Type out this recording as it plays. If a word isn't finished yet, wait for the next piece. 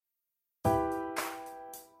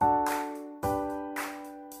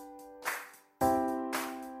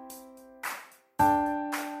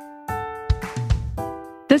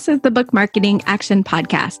This is the Book Marketing Action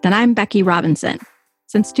Podcast, and I'm Becky Robinson.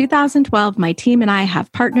 Since 2012, my team and I have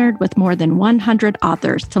partnered with more than 100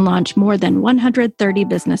 authors to launch more than 130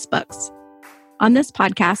 business books. On this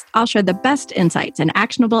podcast, I'll share the best insights and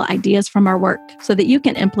actionable ideas from our work so that you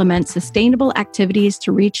can implement sustainable activities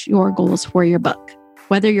to reach your goals for your book.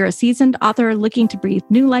 Whether you're a seasoned author looking to breathe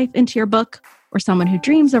new life into your book or someone who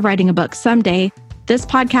dreams of writing a book someday, this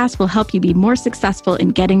podcast will help you be more successful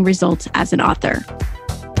in getting results as an author.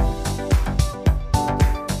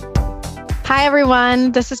 Hi,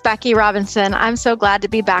 everyone. This is Becky Robinson. I'm so glad to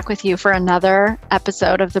be back with you for another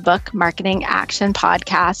episode of the Book Marketing Action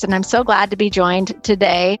Podcast. And I'm so glad to be joined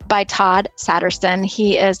today by Todd Sattersten.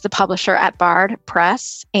 He is the publisher at Bard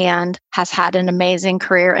Press and has had an amazing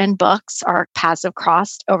career in books. Our paths have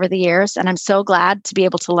crossed over the years, and I'm so glad to be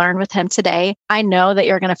able to learn with him today. I know that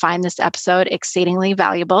you're going to find this episode exceedingly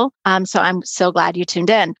valuable. So I'm so glad you tuned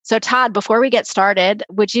in. So Todd, before we get started,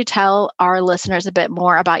 would you tell our listeners a bit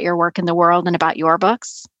more about your work in the world and about your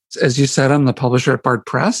books? As you said, I'm the publisher at Bard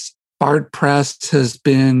Press. Bard Press has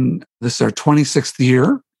been, this is our 26th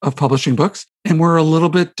year of publishing books. And we're a little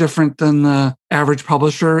bit different than the average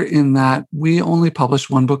publisher in that we only publish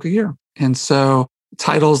one book a year. And so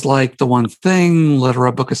titles like The One Thing, Let a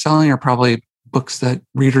Rub Book is Selling are probably books that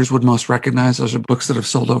readers would most recognize. Those are books that have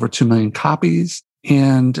sold over 2 million copies.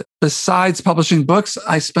 And besides publishing books,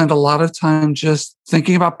 I spend a lot of time just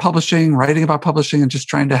thinking about publishing, writing about publishing, and just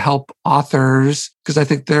trying to help authors, because I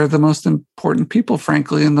think they're the most important people,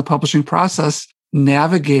 frankly, in the publishing process,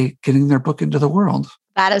 navigate getting their book into the world.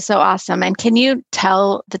 That is so awesome. And can you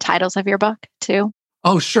tell the titles of your book too?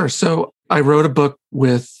 Oh, sure. So I wrote a book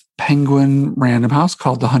with Penguin Random House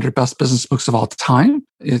called The 100 Best Business Books of All Time.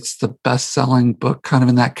 It's the best-selling book kind of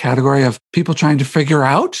in that category of people trying to figure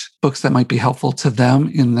out books that might be helpful to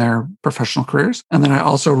them in their professional careers. And then I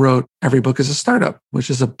also wrote Every Book is a Startup,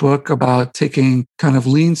 which is a book about taking kind of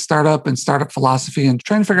lean startup and startup philosophy and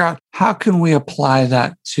trying to figure out how can we apply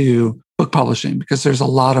that to book publishing, because there's a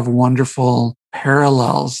lot of wonderful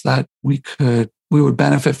parallels that we would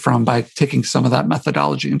benefit from by taking some of that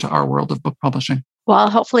methodology into our world of book publishing.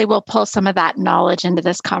 Well, hopefully we'll pull some of that knowledge into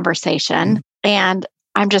this conversation. And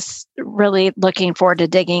I'm just really looking forward to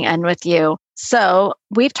digging in with you. So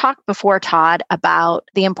we've talked before, Todd, about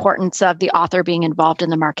the importance of the author being involved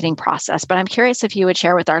in the marketing process. But I'm curious if you would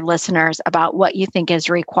share with our listeners about what you think is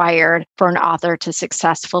required for an author to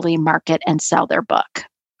successfully market and sell their book.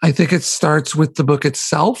 I think it starts with the book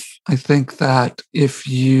itself. I think that if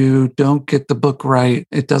you don't get the book right,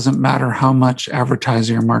 it doesn't matter how much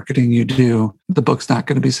advertising or marketing you do, the book's not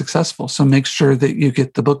going to be successful. So make sure that you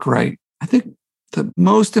get the book right. I think the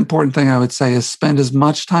most important thing I would say is spend as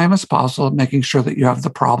much time as possible making sure that you have the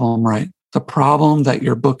problem right, the problem that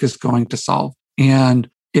your book is going to solve. And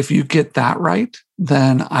if you get that right,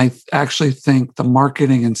 then I actually think the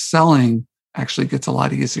marketing and selling actually gets a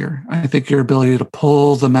lot easier. I think your ability to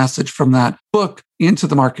pull the message from that book into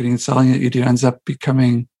the marketing and selling that you do ends up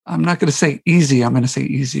becoming, I'm not going to say easy, I'm going to say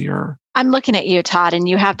easier. I'm looking at you, Todd, and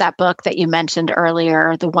you have that book that you mentioned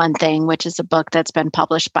earlier, The One Thing, which is a book that's been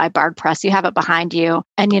published by Bard Press. You have it behind you.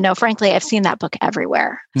 And, frankly, I've seen that book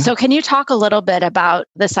everywhere. Yeah. So can you talk a little bit about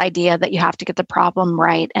this idea that you have to get the problem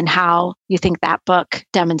right and how you think that book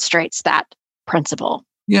demonstrates that principle?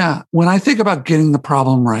 Yeah. When I think about getting the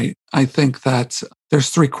problem right, I think that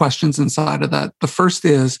there's 3 questions inside of that. The first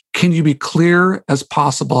is, can you be clear as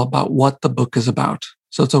possible about what the book is about?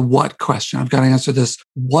 So it's a what question. I've got to answer this.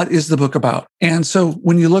 What is the book about? And so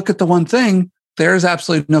when you look at The One Thing, there's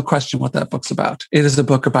absolutely no question what that book's about. It is a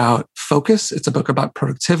book about focus. It's a book about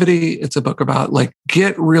productivity. It's a book about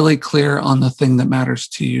get really clear on the thing that matters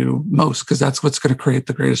to you most, because that's what's going to create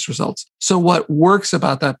the greatest results. So what works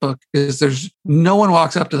about that book is there's no one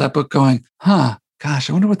walks up to that book going, gosh,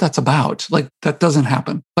 I wonder what that's about. That doesn't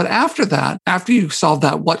happen. But after that, after you solve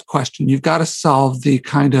that what question, you've got to solve the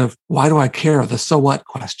kind of why do I care? The so what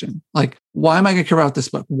question. Why am I going to care about this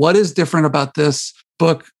book? What is different about this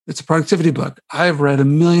book? It's a productivity book. I've read a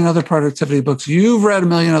million other productivity books. You've read a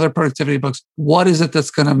million other productivity books. What is it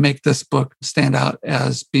that's going to make this book stand out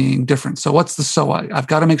as being different? So what's the so what? I've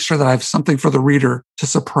got to make sure that I have something for the reader to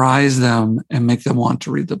surprise them and make them want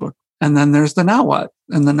to read the book. And then there's the now what.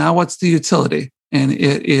 And the now what's the utility? And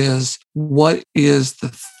it is, what is the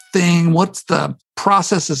thing? What's the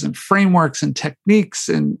processes and frameworks and techniques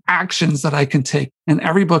and actions that I can take? And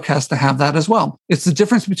every book has to have that as well. It's the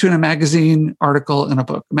difference between a magazine article and a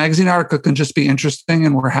book. A magazine article can just be interesting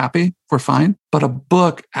and we're happy, we're fine. But a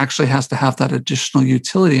book actually has to have that additional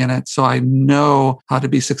utility in it. So I know how to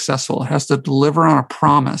be successful. It has to deliver on a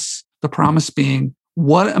promise. The promise being,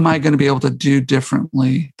 what am I going to be able to do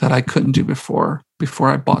differently that I couldn't do before? before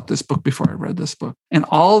I bought this book, before I read this book. And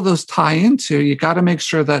all of those tie into, you got to make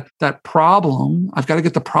sure that that problem, I've got to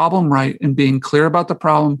get the problem right and being clear about the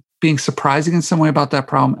problem, being surprising in some way about that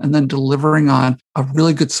problem, and then delivering on a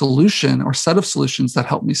really good solution or set of solutions that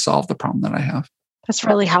help me solve the problem that I have. That's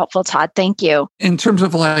really helpful, Todd. Thank you. In terms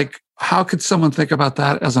of like, how could someone think about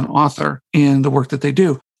that as an author in the work that they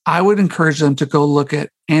do? I would encourage them to go look at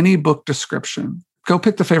any book description. Go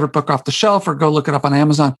pick the favorite book off the shelf or go look it up on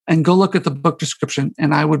Amazon and go look at the book description.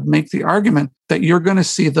 And I would make the argument that you're going to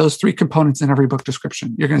see those three components in every book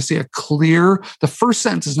description. You're going to see the first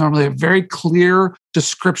sentence is normally a very clear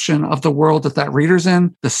description of the world that reader's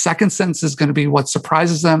in. The second sentence is going to be what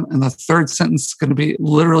surprises them. And the third sentence is going to be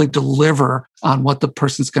literally deliver on what the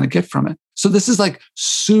person's going to get from it. So this is like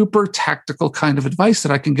super tactical kind of advice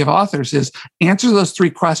that I can give authors is answer those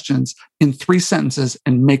three questions in 3 sentences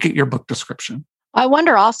and make it your book description. I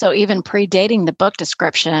wonder also, even predating the book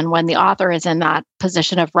description, when the author is in that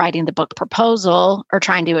position of writing the book proposal or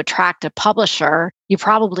trying to attract a publisher, you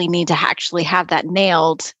probably need to actually have that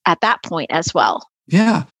nailed at that point as well.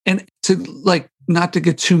 Yeah. And to like, not to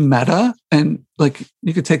get too meta, and like,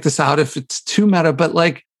 you could take this out if it's too meta, but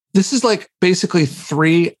like, this is like basically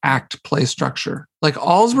 3-act play structure. Like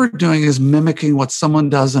all we're doing is mimicking what someone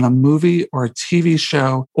does in a movie or a TV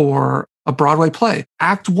show or a Broadway play.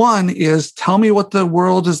 Act 1 is tell me what the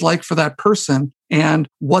world is like for that person and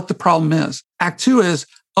what the problem is. Act 2 is,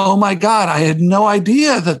 oh my God, I had no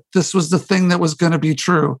idea that this was the thing that was going to be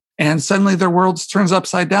true. And suddenly their world turns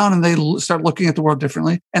upside down and they start looking at the world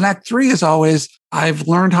differently. And Act 3 is always, I've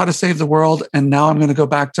learned how to save the world. And now I'm going to go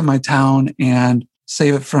back to my town and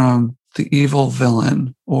save it from the evil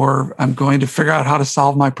villain, or I'm going to figure out how to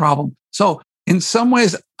solve my problem. So in some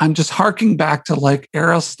ways, I'm just harking back to like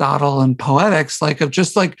Aristotle and poetics, like of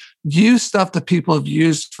just like use stuff that people have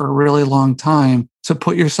used for a really long time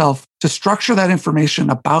to structure that information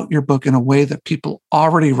about your book in a way that people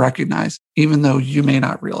already recognize, even though you may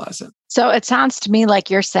not realize it. So it sounds to me like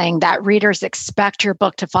you're saying that readers expect your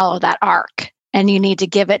book to follow that arc, and you need to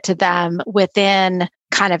give it to them within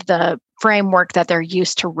kind of the framework that they're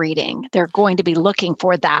used to reading. They're going to be looking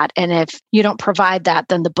for that. And if you don't provide that,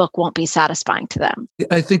 then the book won't be satisfying to them.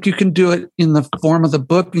 I think you can do it in the form of the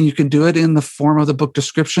book, and you can do it in the form of the book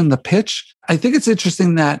description, the pitch. I think it's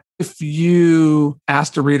interesting that if you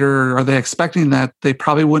asked a reader, are they expecting that, they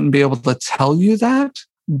probably wouldn't be able to tell you that.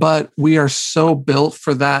 But we are so built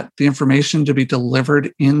for that, the information to be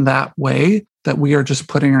delivered in that way, that we are just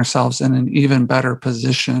putting ourselves in an even better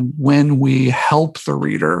position when we help the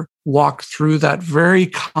reader walk through that very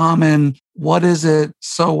common, what is it?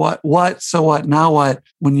 So what, so what, now what?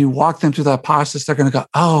 When you walk them through that process, they're going to go,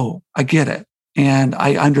 oh, I get it. And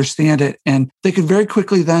I understand it. And they can very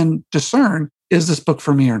quickly then discern, is this book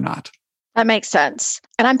for me or not? That makes sense.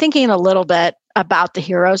 And I'm thinking a little bit about the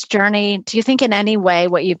hero's journey. Do you think in any way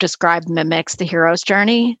what you've described mimics the hero's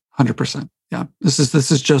journey? 100%. Yeah. This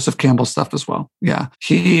is Joseph Campbell stuff as well. Yeah.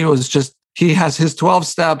 He has his 12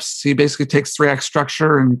 steps. He basically takes 3-act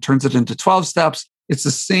structure and turns it into 12 steps. It's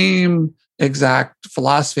the same exact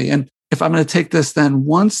philosophy. And if I'm going to take this then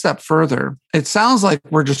one step further, it sounds like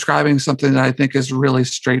we're describing something that I think is really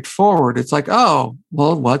straightforward. It's like, oh,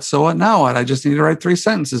 well, what? So what? Now what? I just need to write 3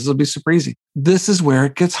 sentences. It'll be super easy. This is where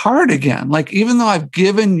it gets hard again. Like, even though I've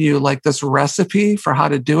given you like this recipe for how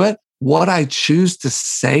to do it, what I choose to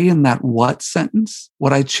say in that what sentence,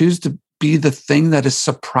 what I choose to be the thing that is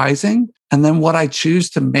surprising, and then what I choose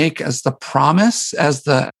to make as the promise, as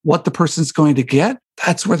what the person's going to get,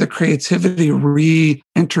 that's where the creativity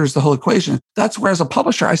re-enters the whole equation. That's where, as a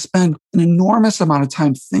publisher, I spend an enormous amount of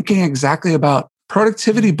time thinking exactly about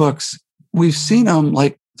productivity books. We've seen them,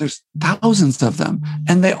 like there's thousands of them,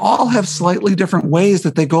 and they all have slightly different ways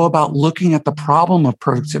that they go about looking at the problem of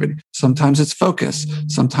productivity. Sometimes it's focus.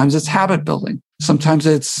 Sometimes it's habit building. Sometimes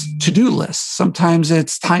it's to-do lists. Sometimes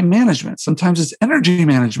it's time management. Sometimes it's energy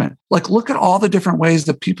management. Like, look at all the different ways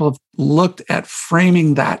that people have looked at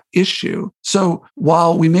framing that issue. So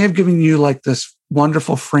while we may have given you like this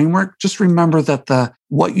wonderful framework, just remember that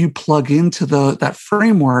what you plug into that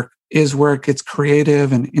framework is where it gets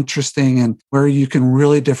creative and interesting and where you can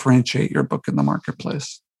really differentiate your book in the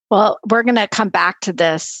marketplace. Well, we're going to come back to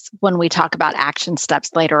this when we talk about action steps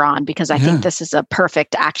later on, because I think this is a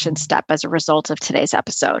perfect action step as a result of today's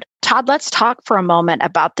episode. Todd, let's talk for a moment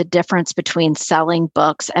about the difference between selling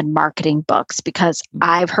books and marketing books, because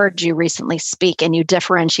I've heard you recently speak and you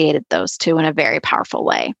differentiated those two in a very powerful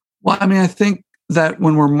way. Well, I mean, I think that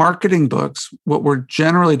when we're marketing books, what we're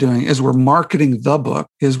generally doing is we're marketing the book,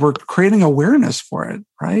 is we're creating awareness for it,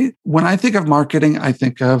 right? When I think of marketing, I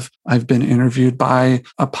think of I've been interviewed by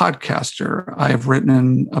a podcaster. I have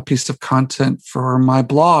written a piece of content for my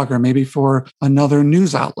blog or maybe for another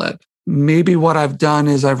news outlet. Maybe what I've done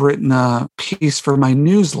is I've written a piece for my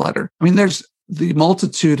newsletter. I mean, there's the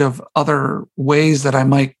multitude of other ways that I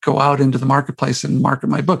might go out into the marketplace and market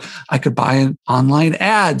my book. I could buy an online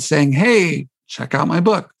ad saying, hey, check out my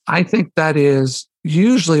book. I think that is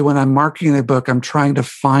usually when I'm marketing a book, I'm trying to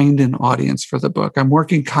find an audience for the book. I'm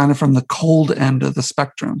working kind of from the cold end of the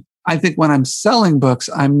spectrum. I think when I'm selling books,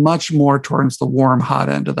 I'm much more towards the warm, hot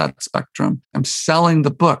end of that spectrum. I'm selling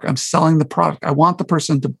the book. I'm selling the product. I want the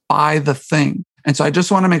person to buy the thing. And so I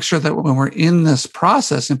just want to make sure that when we're in this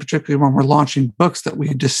process, and particularly when we're launching books, that we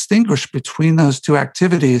distinguish between those two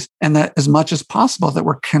activities and that as much as possible, that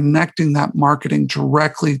we're connecting that marketing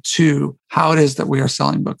directly to how it is that we are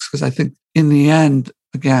selling books. Because I think in the end,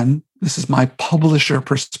 again, this is my publisher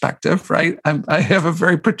perspective, right? I have a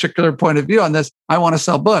very particular point of view on this. I want to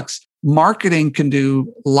sell books. Marketing can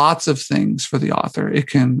do lots of things for the author. It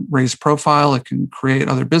can raise profile. It can create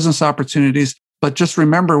other business opportunities. But just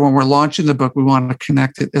remember, when we're launching the book, we want to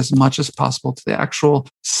connect it as much as possible to the actual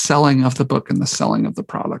selling of the book and the selling of the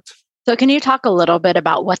product. So can you talk a little bit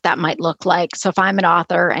about what that might look like? So if I'm an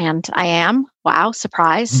author and I am, wow,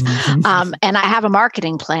 surprise, and I have a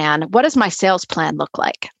marketing plan, what does my sales plan look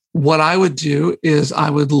like? What I would do is I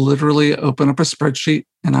would literally open up a spreadsheet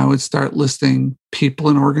and I would start listing people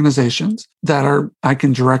and organizations that I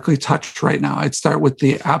can directly touch right now. I'd start with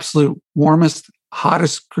the absolute warmest,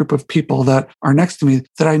 hottest group of people that are next to me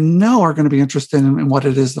that I know are going to be interested in what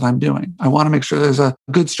it is that I'm doing. I want to make sure there's a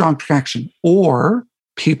good, strong connection, or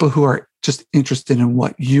people who are just interested in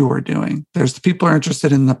what you are doing. There's the people who are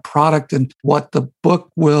interested in the product and what the book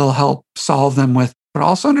will help solve them with. But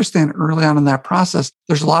also understand early on in that process,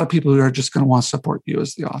 there's a lot of people who are just going to want to support you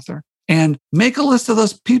as the author. And make a list of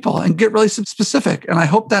those people and get really specific. And I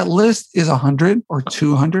hope that list is 100 or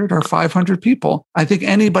 200 or 500 people. I think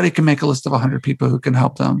anybody can make a list of 100 people who can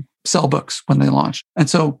help them sell books when they launch. And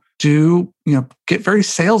so get very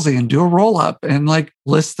salesy and do a roll up and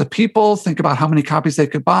list the people, think about how many copies they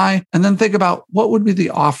could buy, and then think about what would be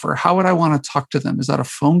the offer. How would I want to talk to them? Is that a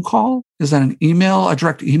phone call? Is that an email, a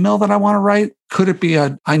direct email that I want to write? Could it be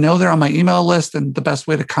I know they're on my email list and the best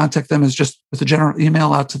way to contact them is just with a general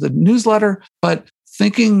email out to the newsletter, but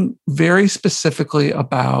thinking very specifically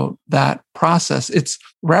about that process. It's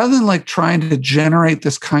rather than trying to generate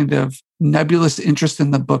this kind of nebulous interest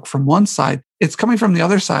in the book from one side, it's coming from the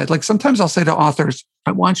other side. Sometimes I'll say to authors,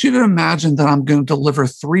 I want you to imagine that I'm going to deliver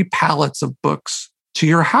 3 pallets of books to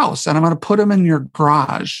your house and I'm going to put them in your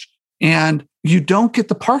garage. And you don't get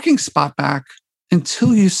the parking spot back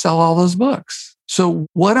until you sell all those books. So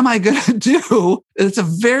what am I going to do? It's a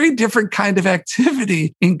very different kind of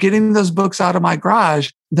activity in getting those books out of my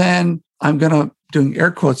garage than doing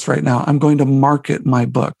air quotes right now, I'm going to market my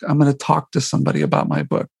book. I'm going to talk to somebody about my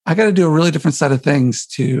book. I got to do a really different set of things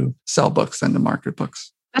to sell books than to market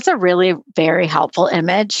books. That's a really very helpful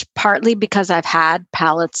image, partly because I've had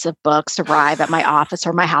pallets of books arrive at my office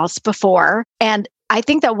or my house before. And I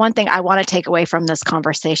think that one thing I want to take away from this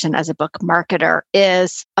conversation as a book marketer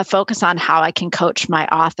is a focus on how I can coach my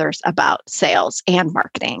authors about sales and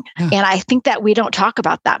marketing. Yeah. And I think that we don't talk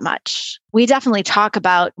about that much. We definitely talk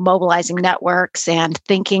about mobilizing networks and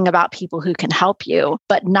thinking about people who can help you,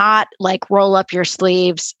 but not roll up your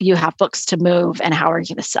sleeves, you have books to move, and how are you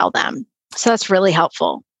going to sell them? So that's really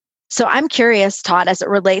helpful. So I'm curious, Todd, as it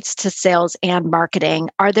relates to sales and marketing,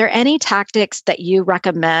 are there any tactics that you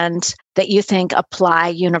recommend that you think apply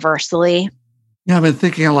universally? Yeah, I've been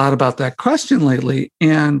thinking a lot about that question lately.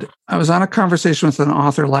 And I was on a conversation with an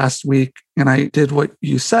author last week, and I did what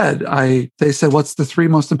you said. They said, what's the 3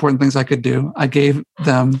 most important things I could do? I gave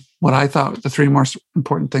them what I thought the 3 most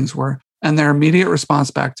important things were. And their immediate response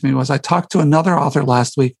back to me was, I talked to another author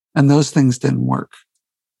last week, and those things didn't work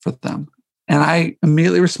for them. And I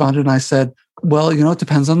immediately responded and I said, well, it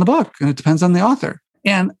depends on the book and it depends on the author.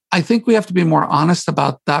 And I think we have to be more honest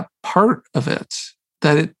about that part of it,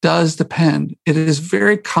 that it does depend. It is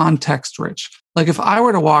very context rich. If I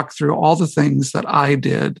were to walk through all the things that I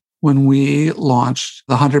did when we launched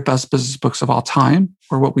the 100 best business books of all time,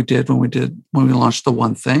 or what we did when we launched The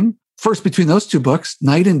One Thing, first between those 2 books,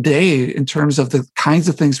 night and day in terms of the kinds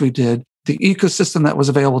of things we did, the ecosystem that was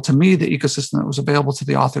available to me, the ecosystem that was available to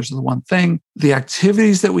the authors of The One Thing, the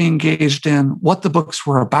activities that we engaged in, what the books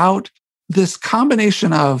were about, this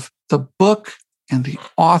combination of the book and the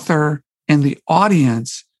author and the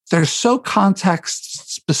audience, they're so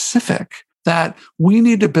context specific that we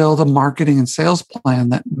need to build a marketing and sales plan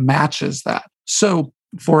that matches that. So,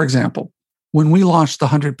 for example, when we launched the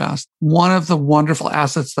 100 Best, one of the wonderful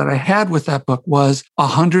assets that I had with that book was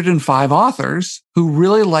 105 authors who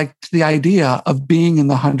really liked the idea of being in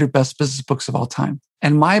the 100 Best Business Books of all time.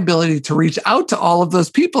 And my ability to reach out to all of those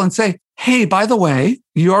people and say, hey, by the way,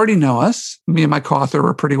 you already know us. Me and my co-author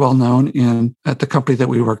were pretty well known at the company that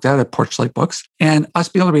we worked at Porchlight Books. And us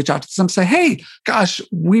being able to reach out to them and say, hey, gosh,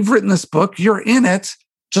 we've written this book. You're in it.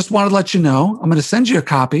 Just wanted to let you know. I'm going to send you a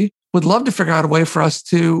copy. Would love to figure out a way for us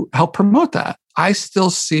to help promote that. I still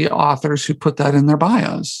see authors who put that in their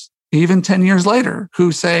bios, even 10 years later,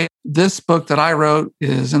 who say, this book that I wrote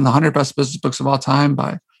is in the 100 Best Business Books of all time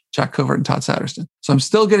by Jack Covert and Todd Satterston. So I'm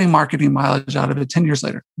still getting marketing mileage out of it 10 years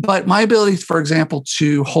later. But my ability, for example,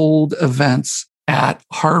 to hold events at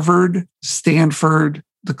Harvard, Stanford,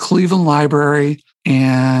 the Cleveland Library,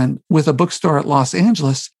 and with a bookstore at Los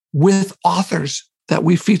Angeles with authors that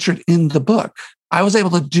we featured in the book, I was able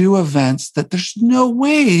to do events that there's no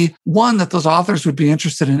way, one, that those authors would be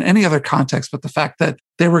interested in any other context, but the fact that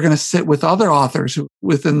they were going to sit with other authors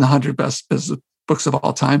within the 100 Best Business Books of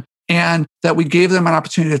all time, and that we gave them an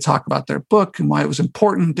opportunity to talk about their book and why it was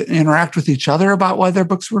important, to interact with each other about why their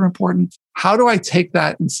books were important. How do I take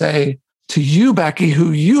that and say to you, Becky,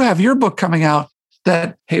 who you have your book coming out,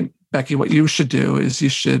 that, hey, Becky, what you should do is you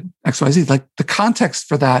should XYZ. Like, the context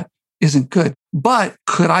for that isn't good. But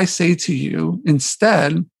could I say to you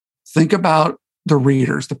instead, think about the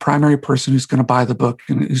readers, the primary person who's going to buy the book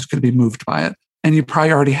and who's going to be moved by it. And you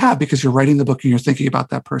probably already have, because you're writing the book and you're thinking about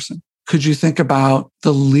that person. Could you think about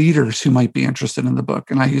the leaders who might be interested in the book?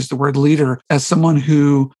 And I use the word leader as someone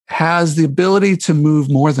who has the ability to move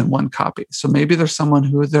more than one copy. So maybe there's someone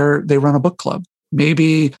who they run a book club.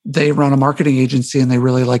 Maybe they run a marketing agency and they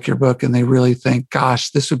really like your book and they really think, gosh,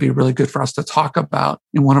 this would be really good for us to talk about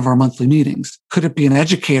in one of our monthly meetings. Could it be an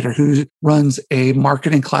educator who runs a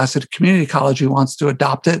marketing class at a community college who wants to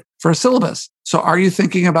adopt it for a syllabus? So are you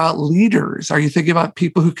thinking about leaders? Are you thinking about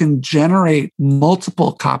people who can generate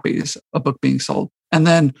multiple copies of a book being sold? And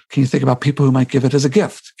then can you think about people who might give it as a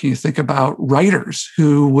gift? Can you think about writers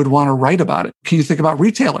who would want to write about it? Can you think about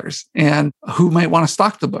retailers and who might want to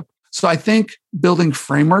stock the book? So I think building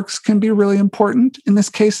frameworks can be really important in this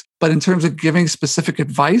case. But in terms of giving specific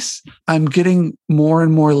advice, I'm getting more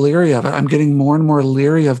and more leery of it. I'm getting more and more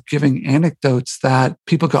leery of giving anecdotes that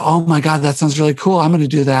people go, oh my God, that sounds really cool. I'm going to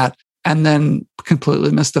do that. And then completely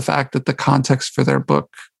miss the fact that the context for their book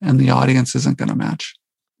and the audience isn't going to match.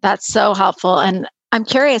 That's so helpful. And I'm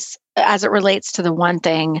curious, as it relates to the One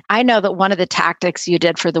Thing, I know that one of the tactics you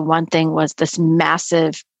did for the One Thing was this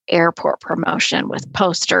massive airport promotion with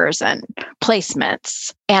posters and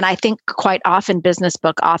placements. And I think quite often business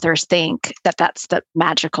book authors think that that's the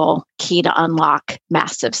magical key to unlock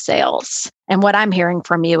massive sales. And what I'm hearing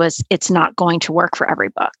from you is it's not going to work for every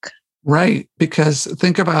book. Right. Because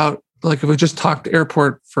think about, like, if we just talked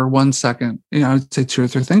airport for 1 second, I would say 2 or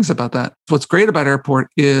 3 things about that. What's great about airport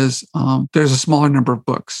is there's a smaller number of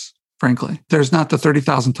books. Frankly, there's not the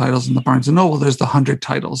 30,000 titles in the Barnes & Noble. There's the 100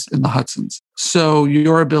 titles in the Hudsons. So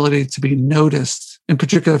your ability to be noticed, in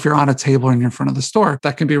particular, if you're on a table and you're in front of the store,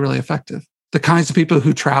 that can be really effective. The kinds of people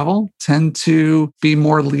who travel tend to be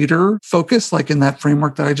more leader focused, like in that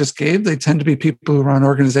framework that I just gave. They tend to be people who run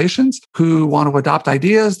organizations, who want to adopt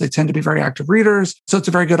ideas. They tend to be very active readers. So it's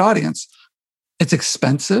a very good audience. It's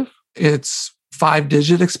expensive. It's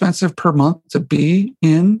 5-digit expensive per month to be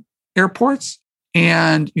in airports.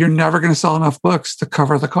 And you're never going to sell enough books to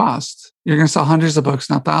cover the cost. You're going to sell hundreds of books,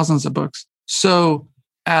 not thousands of books. So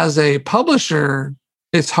as a publisher,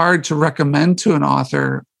 it's hard to recommend to an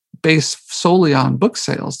author based solely on book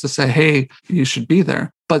sales to say, hey, you should be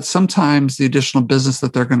there. But sometimes the additional business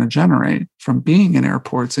that they're going to generate from being in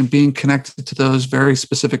airports and being connected to those very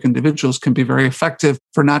specific individuals can be very effective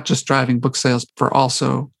for not just driving book sales, but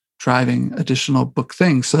also driving additional book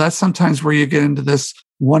things. So that's sometimes where you get into this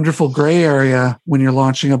wonderful gray area when you're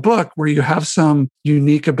launching a book where you have some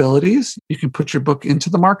unique abilities. You can put your book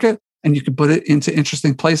into the market and you can put it into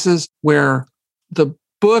interesting places where the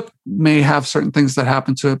book may have certain things that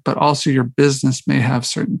happen to it, but also your business may have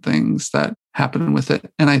certain things that happen with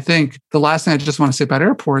it. And I think the last thing I just want to say about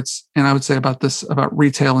airports, and I would say about this, about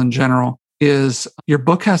retail in general, is your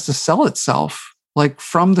book has to sell itself, like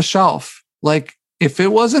from the shelf. Like, if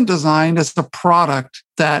it wasn't designed as a product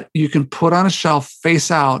that you can put on a shelf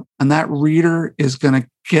face out, and that reader is going to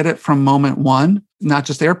get it from moment one, not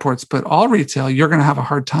just airports, but all retail, you're going to have a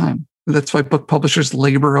hard time. That's why book publishers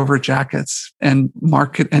labor over jackets and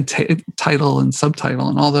market and title and subtitle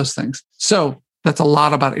and all those things. So that's a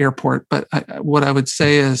lot about airport. But what I would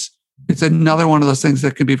say is it's another one of those things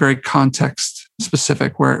that can be very context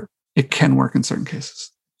specific where it can work in certain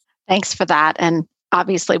cases. Thanks for that. And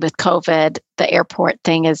obviously with COVID, the airport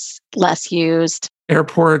thing is less used.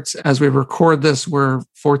 Airports, as we record this, we're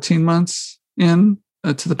 14 months in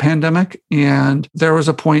to the pandemic. And there was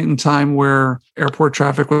a point in time where airport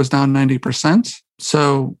traffic was down 90%.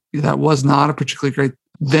 So that was not a particularly great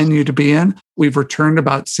venue to be in. We've returned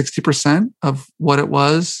about 60% of what it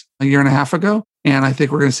was a year and a half ago. And I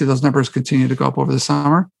think we're going to see those numbers continue to go up over the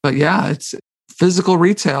summer. But yeah, it's physical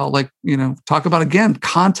retail, talk about, again,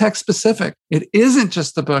 context specific. It isn't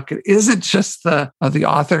just the book. It isn't just the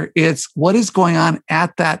author. It's what is going on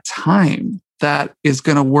at that time that is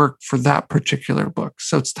going to work for that particular book.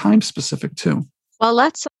 So it's time specific too. Well,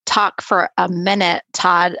 let's talk for a minute,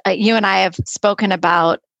 Todd. You and I have spoken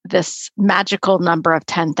about this magical number of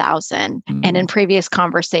 10,000. Mm-hmm. And in previous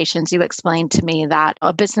conversations, you explained to me that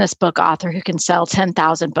a business book author who can sell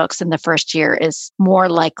 10,000 books in the first year is more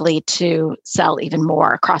likely to sell even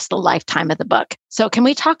more across the lifetime of the book. So can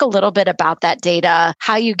we talk a little bit about that data,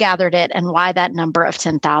 how you gathered it, and why that number of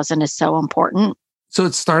 10,000 is so important? So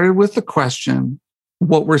it started with the question.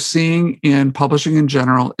 What we're seeing in publishing in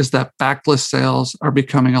general is that backlist sales are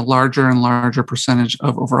becoming a larger and larger percentage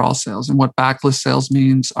of overall sales. And what backlist sales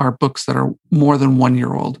means are books that are more than 1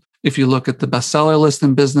 year old. If you look at the bestseller list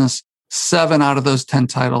in business, 7 out of those 10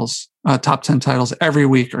 titles, top 10 titles every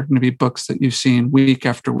week are going to be books that you've seen week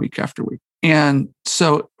after week after week. And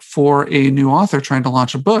so for a new author trying to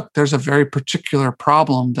launch a book, there's a very particular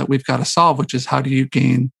problem that we've got to solve, which is how do you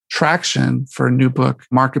gain traction for a new book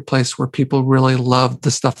marketplace where people really love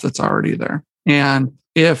the stuff that's already there. And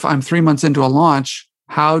if I'm 3 months into a launch,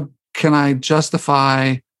 how can I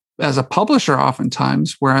justify as a publisher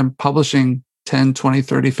oftentimes where I'm publishing 10, 20,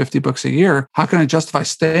 30, 50 books a year, how can I justify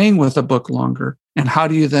staying with a book longer? And how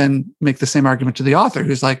do you then make the same argument to the author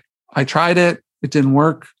who's like, I tried it, it didn't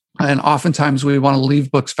work. And oftentimes we want to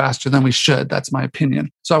leave books faster than we should. That's my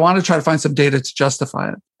opinion. So I want to try to find some data to justify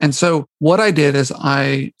it. And so what I did is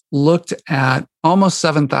I looked at almost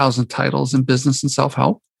 7,000 titles in business and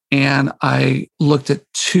self-help. And I looked at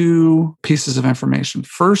 2 pieces of information.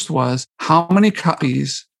 First was how many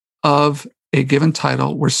copies of a given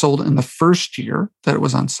title were sold in the first year that it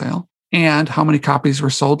was on sale, and how many copies were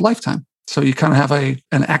sold lifetime. So you kind of have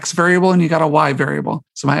an X variable and you got a Y variable.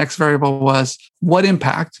 So my X variable was what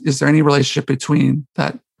impact, is there any relationship between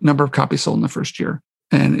that number of copies sold in the first year?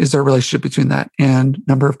 And is there a relationship between that and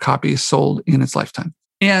number of copies sold in its lifetime?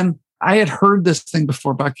 And I had heard this thing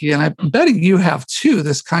before, Becky, and I'm betting you have too.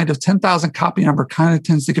 This kind of 10,000 copy number kind of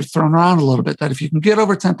tends to get thrown around a little bit, that if you can get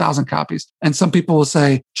over 10,000 copies, and some people will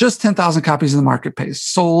say just 10,000 copies in the marketplace,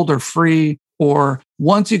 sold or free, or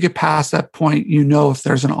once you get past that point, you know if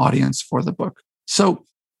there's an audience for the book. So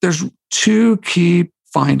there's 2 key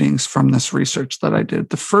findings from this research that I did.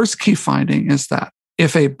 The first key finding is that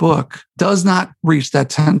if a book does not reach that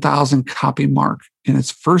 10,000 copy mark in its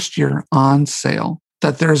first year on sale,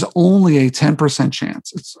 that there's only a 10%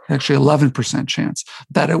 chance, it's actually 11% chance,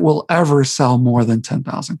 that it will ever sell more than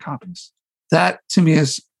 10,000 copies. That to me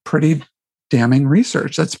is pretty damning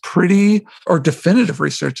research. That's definitive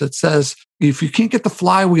research that says if you can't get the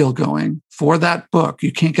flywheel going for that book,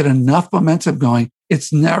 you can't get enough momentum going,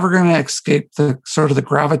 it's never going to escape the sort of the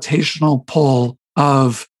gravitational pull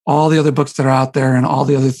of all the other books that are out there and all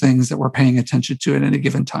the other things that we're paying attention to at any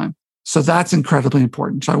given time. So that's incredibly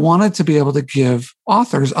important. So I wanted to be able to give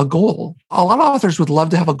authors a goal. A lot of authors would love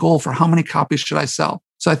to have a goal for how many copies should I sell.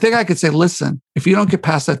 So I think I could say, listen, if you don't get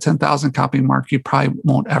past that 10,000 copy mark, you probably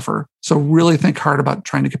won't ever. So really think hard about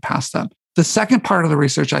trying to get past that. The second part of the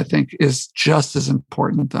research, I think, is just as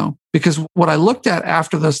important, though, because what I looked at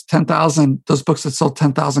after those books that sold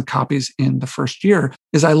 10,000 copies in the first year,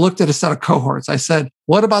 is I looked at a set of cohorts. I said,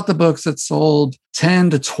 what about the books that sold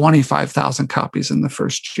 10 to 25,000 copies in the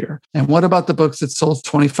first year? And what about the books that sold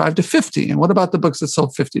 25 to 50? And what about the books that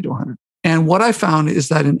sold 50 to 100? And what I found is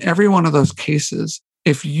that in every one of those cases,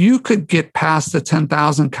 if you could get past the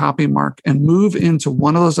 10,000 copy mark and move into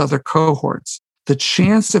one of those other cohorts, the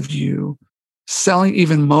chance of you selling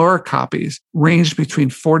even more copies ranged between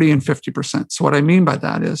 40 and 50%. So what I mean by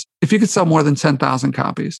that is if you could sell more than 10,000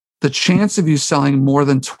 copies, the chance of you selling more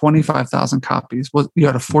than 25,000 copies, you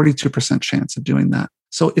had a 42% chance of doing that.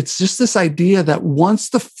 So it's just this idea that once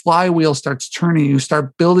the flywheel starts turning, you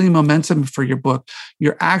start building momentum for your book,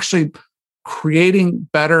 you're actually creating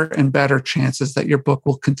better and better chances that your book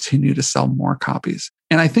will continue to sell more copies.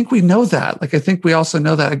 And I think we know that. Like, I think we also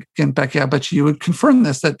know that, again, Becky, I bet you would confirm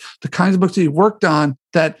this, that the kinds of books that you worked on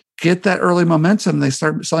that get that early momentum, they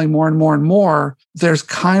start selling more and more and more, there's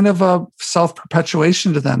kind of a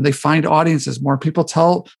self-perpetuation to them. They find audiences. More people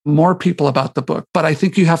tell more people about the book. But I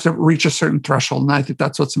think you have to reach a certain threshold. And I think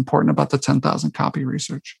that's what's important about the 10,000 copy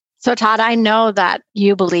research. So Todd, I know that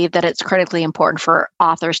you believe that it's critically important for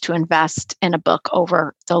authors to invest in a book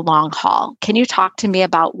over the long haul. Can you talk to me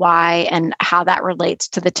about why and how that relates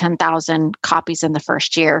to the 10,000 copies in the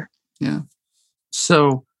first year? Yeah.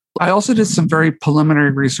 So I also did some very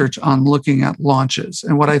preliminary research on looking at launches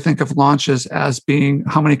and what I think of launches as being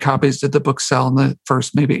how many copies did the book sell in the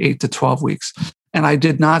first maybe 8 to 12 weeks. And I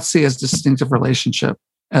did not see as distinctive relationship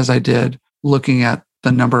as I did looking at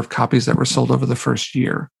the number of copies that were sold over the first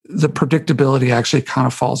year. The predictability actually kind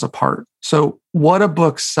of falls apart. So what a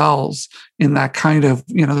book sells in that kind of,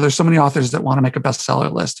 there's so many authors that want to make a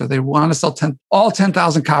bestseller list or they want to sell all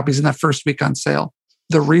 10,000 copies in that first week on sale.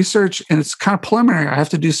 The research, and it's kind of preliminary, I have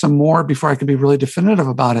to do some more before I can be really definitive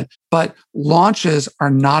about it. But launches are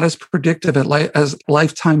not as predictive as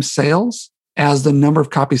lifetime sales as the number of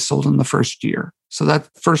copies sold in the first year. So that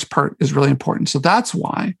first part is really important. So that's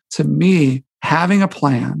why, to me, having a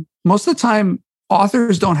plan, most of the time,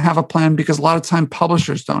 authors don't have a plan because a lot of time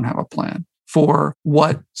publishers don't have a plan for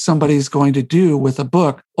what somebody's going to do with a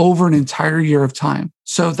book over an entire year of time.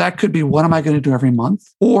 So that could be, what am I going to do every month?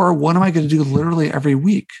 Or what am I going to do literally every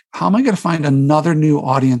week? How am I going to find another new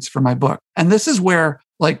audience for my book? And this is where,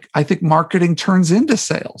 I think marketing turns into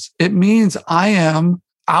sales. It means I am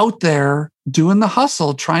out there doing the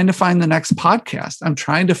hustle, trying to find the next podcast. I'm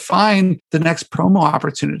trying to find the next promo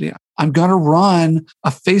opportunity. I'm going to run a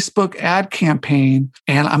Facebook ad campaign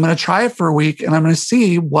and I'm going to try it for a week and I'm going to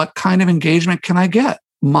see what kind of engagement can I get.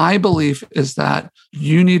 My belief is that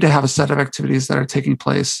you need to have a set of activities that are taking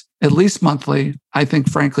place at least monthly. I think,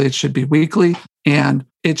 frankly, it should be weekly and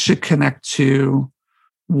it should connect to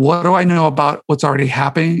what do I know about what's already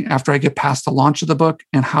happening after I get past the launch of the book?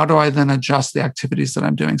 And how do I then adjust the activities that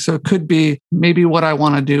I'm doing? So it could be maybe what I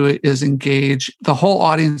want to do is engage the whole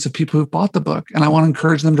audience of people who've bought the book and I want to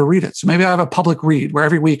encourage them to read it. So maybe I have a public read where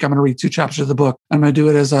every week I'm going to read 2 chapters of the book. I'm going to do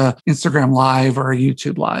it as a Instagram live or a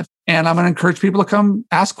YouTube live. And I'm going to encourage people to come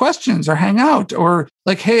ask questions or hang out or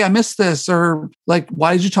hey, I missed this, or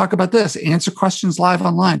why did you talk about this? Answer questions live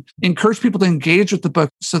online. Encourage people to engage with the book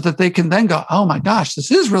so that they can then go, oh my gosh,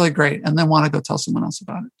 this is really great. And then want to go tell someone else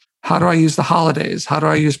about it. How do I use the holidays? How do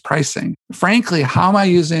I use pricing? Frankly, how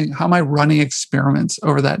am I running experiments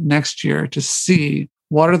over that next year to see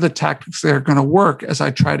what are the tactics that are going to work as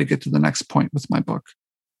I try to get to the next point with my book?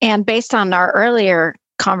 And based on our earlier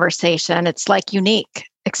conversation, it's unique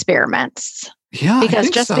experiments. Yeah,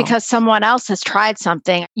 because because someone else has tried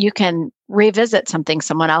something, you can revisit something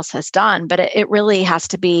someone else has done, but it really has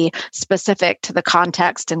to be specific to the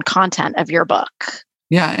context and content of your book.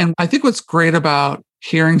 Yeah. And I think what's great about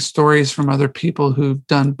hearing stories from other people who've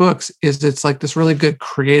done books is it's this really good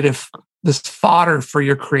this fodder for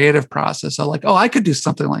your creative process. So I could do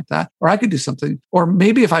something like that, or I could do something, or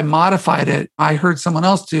maybe if I modified it, I heard someone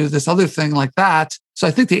else do this other thing like that. So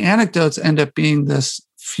I think the anecdotes end up being this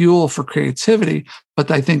fuel for creativity.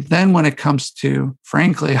 But I think then when it comes to,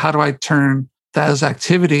 frankly, how do I turn those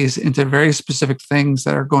activities into very specific things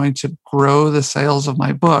that are going to grow the sales of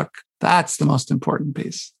my book? That's the most important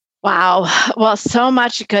piece. Wow. Well, so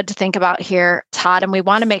much good to think about here, Todd. And we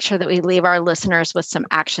want to make sure that we leave our listeners with some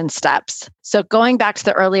action steps. So going back to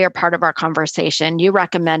the earlier part of our conversation, you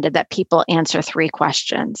recommended that people answer 3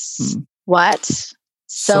 questions. What?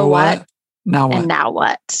 So what? Now what? And now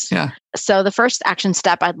what? Yeah. So the first action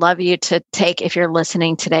step I'd love you to take if you're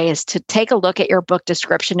listening today is to take a look at your book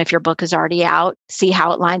description if your book is already out, see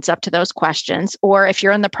how it lines up to those questions. Or if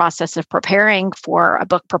you're in the process of preparing for a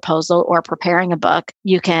book proposal or preparing a book,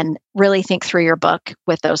 you can really think through your book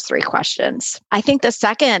with those 3 questions. I think the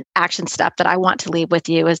second action step that I want to leave with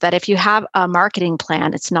you is that if you have a marketing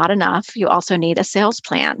plan, it's not enough. You also need a sales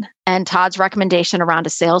plan. And Todd's recommendation around a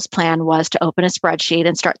sales plan was to open a spreadsheet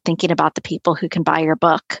and start thinking about the people who can buy your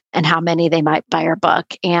book and how many they might buy your book.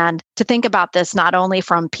 And to think about this not only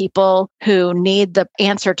from people who need the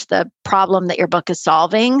answer to the problem that your book is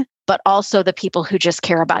solving, but also the people who just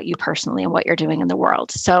care about you personally and what you're doing in the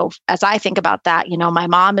world. So as I think about that, my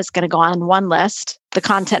mom is going to go on one list. The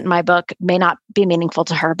content in my book may not be meaningful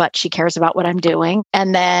to her, but she cares about what I'm doing.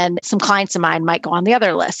 And then some clients of mine might go on the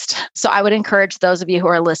other list. So I would encourage those of you who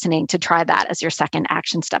are listening to try that as your second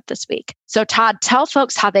action step this week. So Todd, tell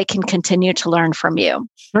folks how they can continue to learn from you.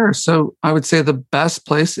 Sure. So I would say the best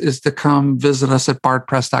place is to come visit us at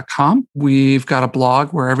bardpress.com. We've got a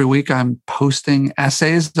blog where every week I'm posting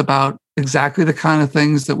essays about exactly the kind of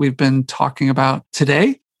things that we've been talking about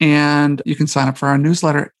today. And you can sign up for our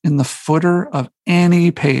newsletter in the footer of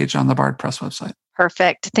any page on the Bard Press website.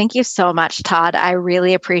 Perfect. Thank you so much, Todd. I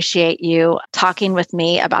really appreciate you talking with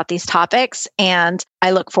me about these topics, and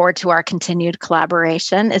I look forward to our continued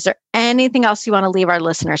collaboration. Is there anything else you want to leave our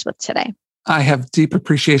listeners with today? I have deep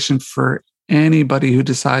appreciation for anybody who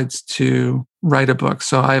decides to write a book.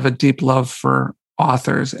 So I have a deep love for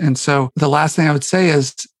authors. And so the last thing I would say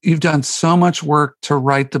is you've done so much work to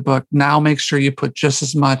write the book. Now make sure you put just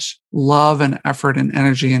as much love and effort and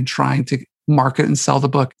energy in trying to market and sell the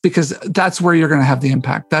book, because that's where you're going to have the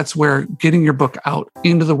impact. That's where getting your book out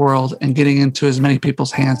into the world and getting into as many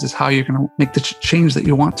people's hands is how you're going to make the change that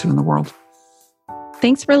you want to in the world.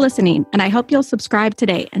 Thanks for listening, and I hope you'll subscribe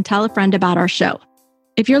today and tell a friend about our show.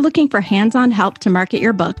 If you're looking for hands-on help to market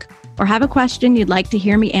your book or have a question you'd like to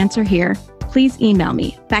hear me answer here, please email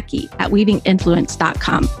me,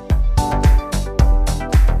 Becky@weavinginfluence.com.